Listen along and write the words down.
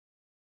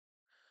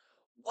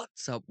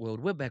What's up, world?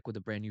 We're back with a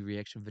brand new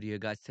reaction video,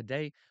 guys.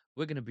 Today,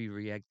 we're going to be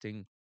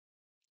reacting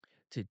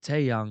to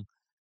Taeyang,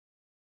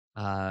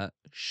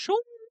 shoong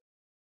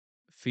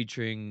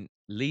featuring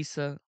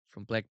Lisa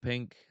from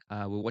Blackpink.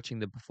 We're watching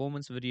the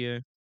performance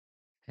video,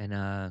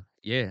 and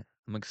yeah,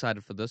 I'm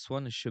excited for this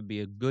one. It should be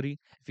a goodie.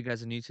 If you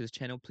guys are new to this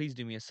channel, please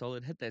do me a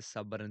solid, hit that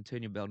sub button,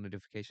 turn your bell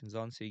notifications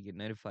on so you get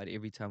notified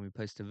every time we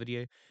post a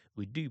video.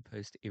 We do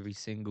post every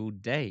single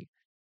day.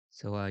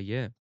 So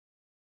yeah,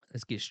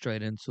 let's get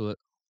straight into it.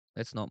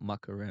 Let's not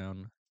muck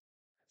around.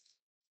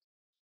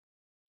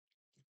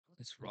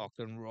 Let's rock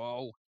and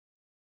roll.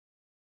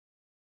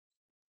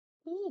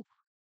 Ooh.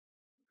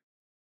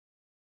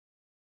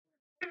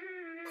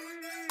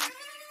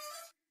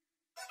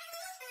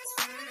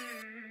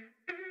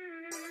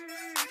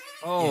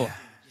 Oh, Yeah.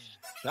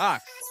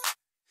 shucks.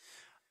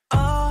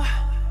 Oh,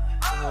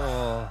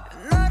 Oh,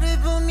 너를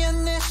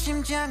보면 내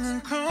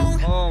심장은 쿵.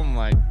 oh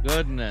my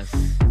goodness.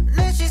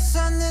 내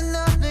시선은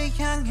너를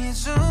향해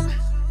zoom.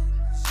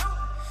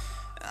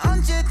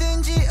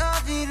 언제든지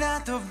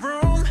어디라도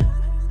vroom,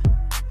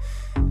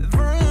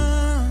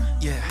 vroom.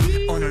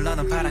 Yeah. 오늘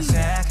너는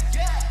파란색,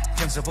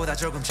 평소보다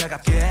조금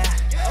차갑게.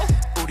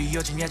 우리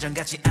요즘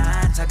예전같지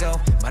않다고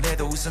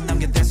말해도 웃어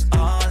넘겨. That's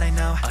all I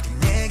know.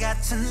 어린애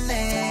같은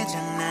내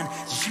장난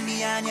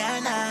진심이 아냐.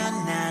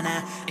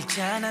 나나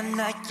있잖아.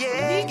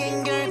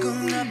 나에겐 결국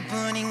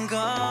너뿐인걸.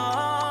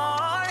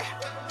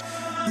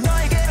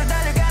 너에게로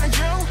달려가는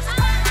중.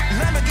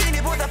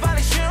 람보르기니보다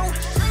빨리 슝.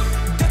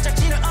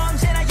 도착지는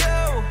언제나 yo.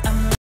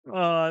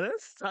 Oh,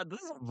 this is a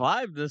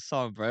vibe, this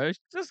song, bro. It's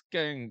just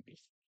going.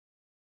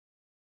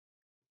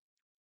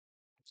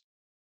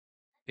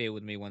 Bear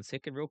with me 1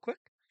 second, real quick.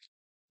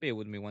 Bear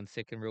with me 1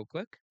 second, real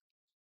quick.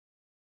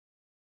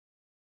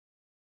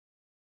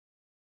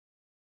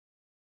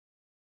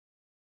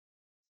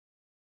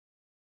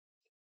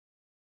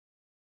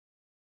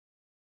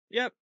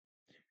 Yep,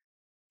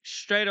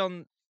 straight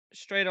on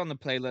the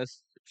playlist,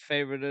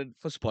 favorited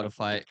for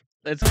Spotify.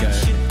 Let's go.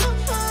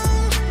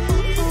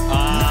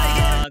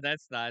 Ah,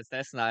 that's nice.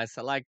 That's nice.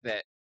 I like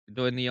that.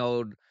 Doing the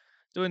old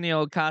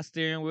car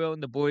steering wheel,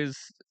 and the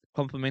boys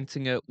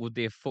complimenting it with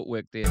their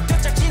footwork there.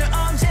 도착지는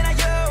언제나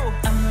yo.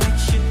 I'm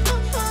with you.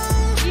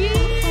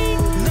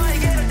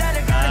 너에게로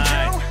달려가는 중.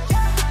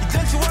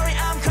 Don't you worry,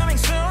 I'm coming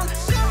soon.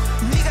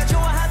 네가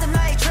좋아하던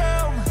나의 춤.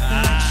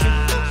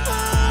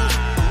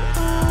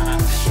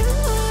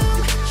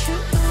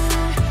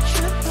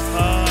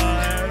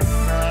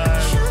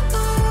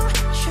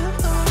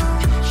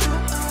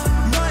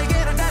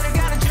 너에게로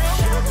달려가는 중.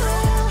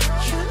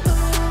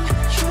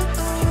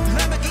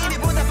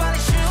 람보르기니보다 빨리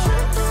슝.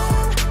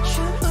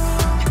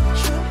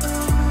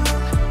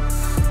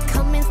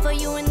 Coming for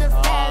you in the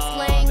fast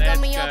lane. Got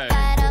me all go.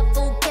 fired up,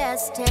 full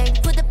gas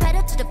tank. Put the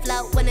pedal to the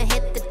floor when I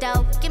hit the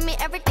dough. Give me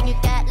everything you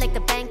got, like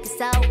the bank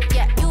is out.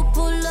 Yeah, you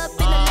pull up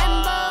in a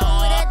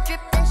Lambo, that drip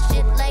that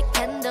shit like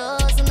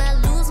candles, and I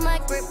lose my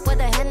grip with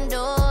the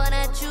handle, and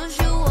I choose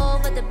you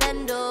over the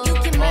bendo. You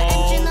keep my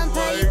engine on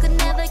fire, you could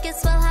never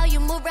guess well how you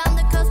move around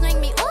the coast, make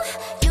me ooh.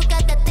 You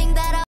got that thing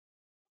that I.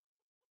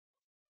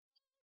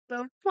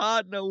 The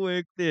partner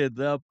work there.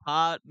 The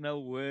partner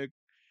work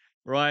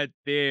right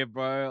there,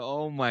 bro.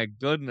 Oh my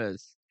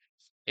goodness.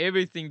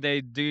 Everything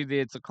they do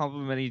there to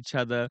complement each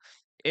other.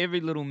 Every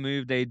little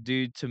move they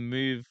do to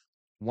move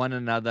one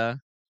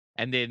another.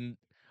 And then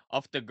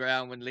off the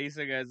ground when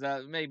Lisa goes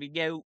up, maybe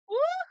go, woo,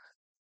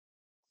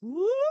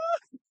 woo,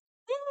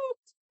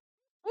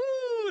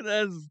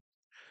 woo.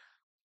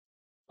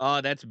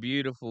 That's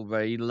beautiful,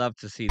 bro. You love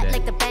to see that.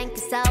 Like the bank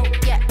is out,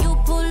 yeah. You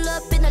pull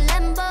up in a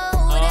Lambo,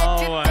 that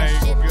drip my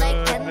that shit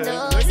like goodness.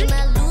 candles, and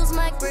I lose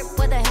my grip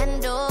with a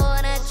handle,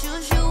 and I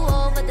choose you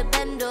over the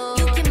bendo.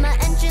 You keep my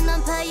engine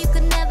on fire, you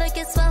could never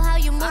guess well how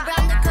you move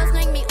around the coast,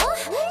 make me ooh.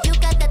 You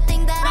got that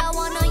thing that I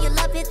want, know your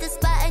love hit the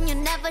spot, and you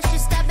never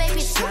should stop,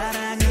 baby.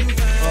 사랑은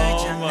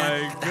Oh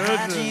my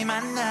goodness.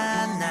 하지만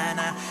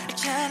나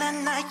있잖아.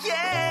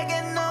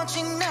 나에겐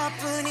오직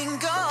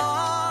너뿐인걸.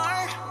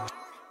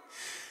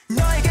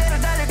 너에게로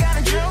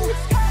달려가는 중.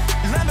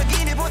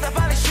 람보르기니보다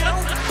빨리 슝.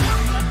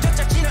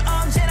 도착지는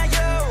언제나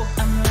yo.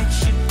 I'm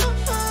with you.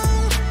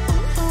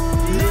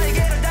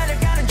 너에게로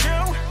달려가는 중.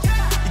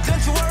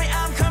 Don't you worry,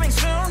 I'm coming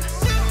soon.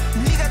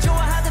 네가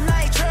좋아하던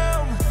나의 춤.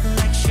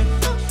 Like you.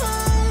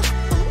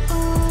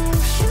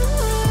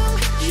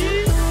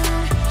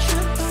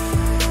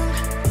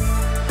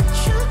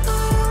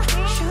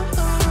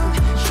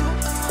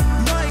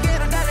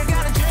 너에게로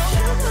달려가는 중.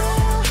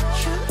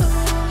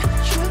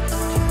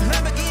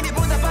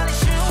 람보르기니보다 빨리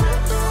슝.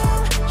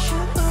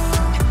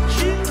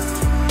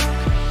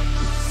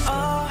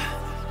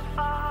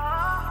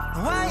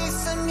 너와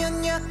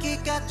있으면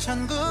여기가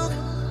천국.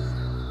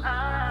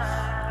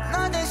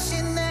 너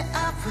대신 내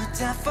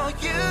아프다 for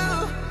you.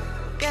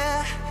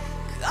 Yeah.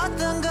 그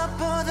어떤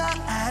것보다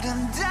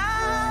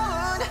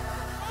아름다운.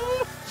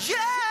 Yeah.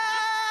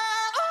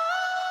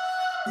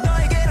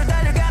 너에게로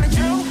달려가는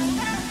중.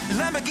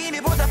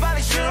 람보르기니보다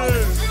빨리 슝.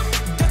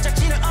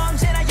 도착지는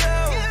언제나 yo.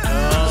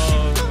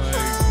 Oh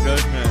my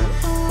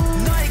goodness.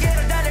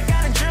 너에게로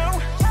달려가는 중.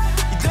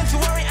 Don't you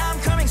worry, I'm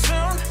coming.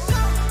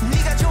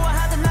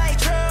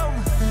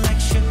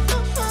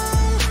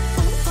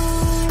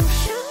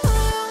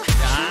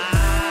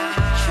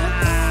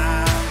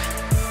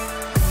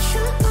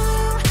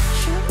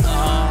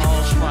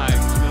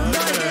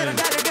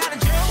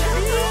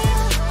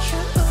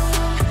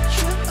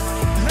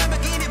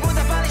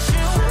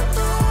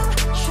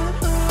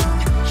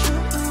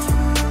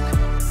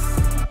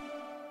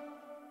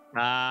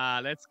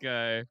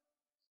 go.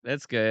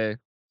 Let's go.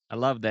 I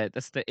love that.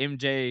 That's the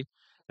MJ.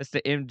 That's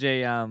the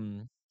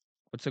MJ.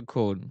 What's it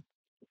called?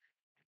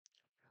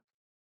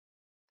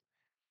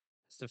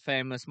 It's the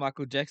famous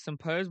Michael Jackson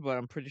pose, but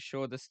I'm pretty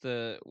sure that's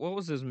the. What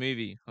was his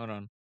movie? Hold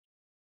on.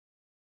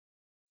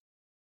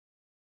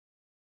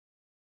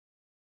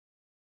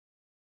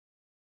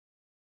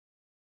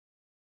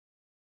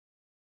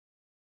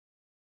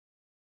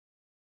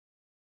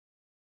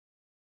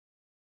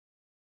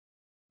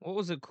 What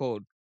was it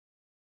called?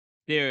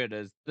 There it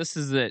is. This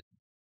is it.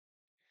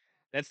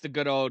 That's the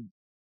good old.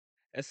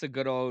 That's the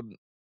good old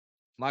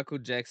Michael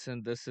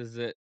Jackson. This is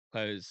it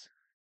pose.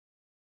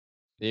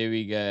 There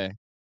we go.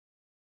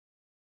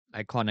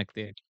 Iconic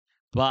there.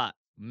 But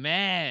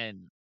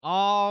man,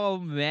 oh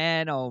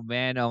man, oh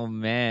man, oh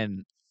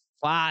man.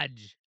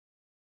 Fudge.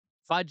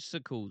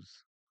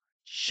 Fudgesicles.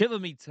 Shiver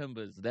me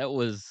timbers. That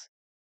was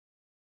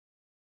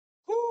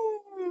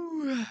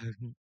whoo,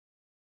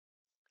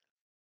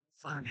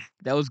 fuck.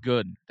 That was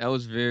good. That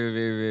was very,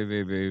 very,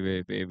 very, very,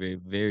 very, very, very, very,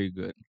 very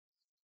good.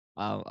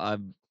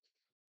 I'm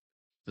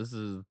this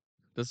is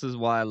this is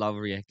why I love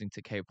reacting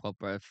to K-pop,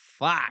 bro.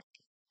 Fuck.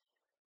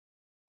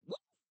 Woo.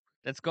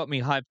 That's got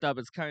me hyped up.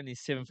 It's currently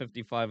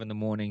 7:55 in the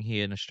morning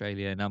here in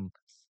Australia, and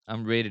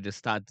I'm ready to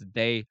start the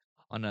day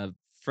on a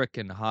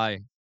freaking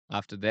high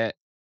after that.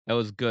 That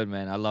was good,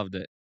 man. I loved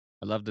it.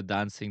 I loved the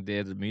dancing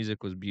there. The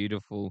music was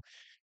beautiful.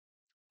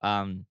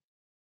 Um,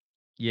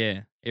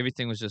 yeah,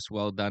 everything was just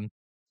well done,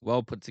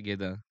 well put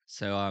together.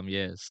 So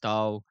yeah,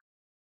 style,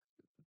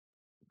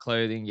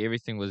 clothing,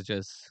 everything was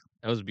just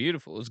it was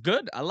beautiful. It was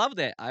good. I love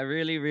that. I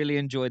really, really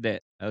enjoyed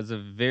that. That was a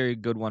very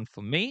good one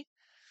for me,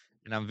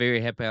 and I'm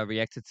very happy I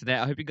reacted to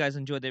that. I hope you guys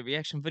enjoyed that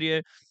reaction video.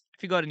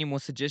 If you got any more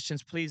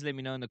suggestions, please let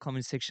me know in the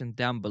comment section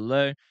down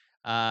below.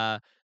 Uh,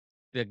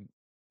 the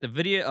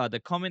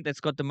the comment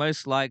that's got the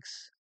most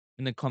likes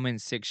in the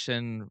comment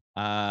section,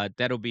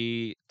 that'll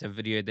be the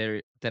video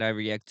that I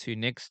react to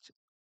next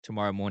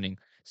tomorrow morning.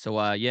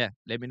 So yeah,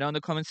 let me know in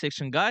the comment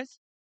section, guys.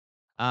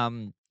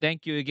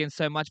 Thank you again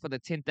so much for the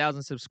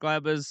 10,000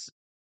 subscribers.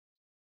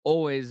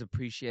 Always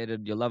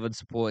appreciated. Your love and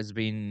support has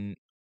been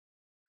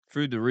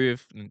through the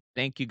roof. And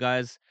thank you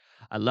guys.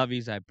 I love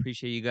yous. I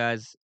appreciate you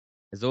guys.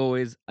 As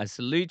always, I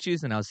salute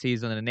yous and I'll see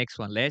you on the next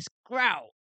one. Let's growl.